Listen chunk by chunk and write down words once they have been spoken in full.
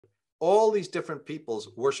all these different peoples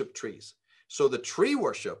worship trees. So the tree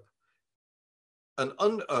worship,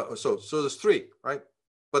 so there's three, right?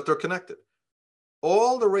 But they're connected.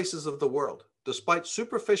 All the races of the world, despite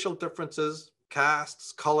superficial differences,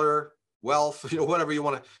 castes, color, wealth, whatever you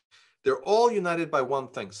want to, they're all united by one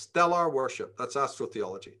thing: stellar worship. That's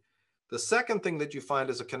astrotheology. The second thing that you find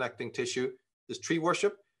as a connecting tissue is tree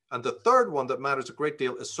worship. And the third one that matters a great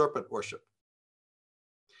deal is serpent worship.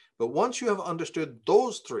 But once you have understood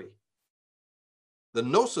those three, the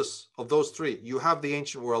gnosis of those three, you have the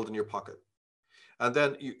ancient world in your pocket. And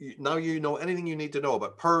then now you know anything you need to know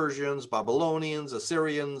about Persians, Babylonians,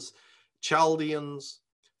 Assyrians, Chaldeans,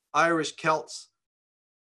 Irish Celts,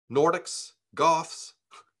 Nordics, Goths,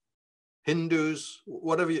 Hindus,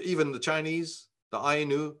 whatever, even the Chinese, the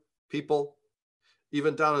Ainu people,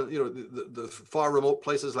 even down in the far remote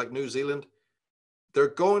places like New Zealand, they're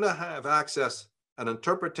going to have access and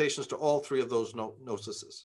interpretations to all three of those gnosises.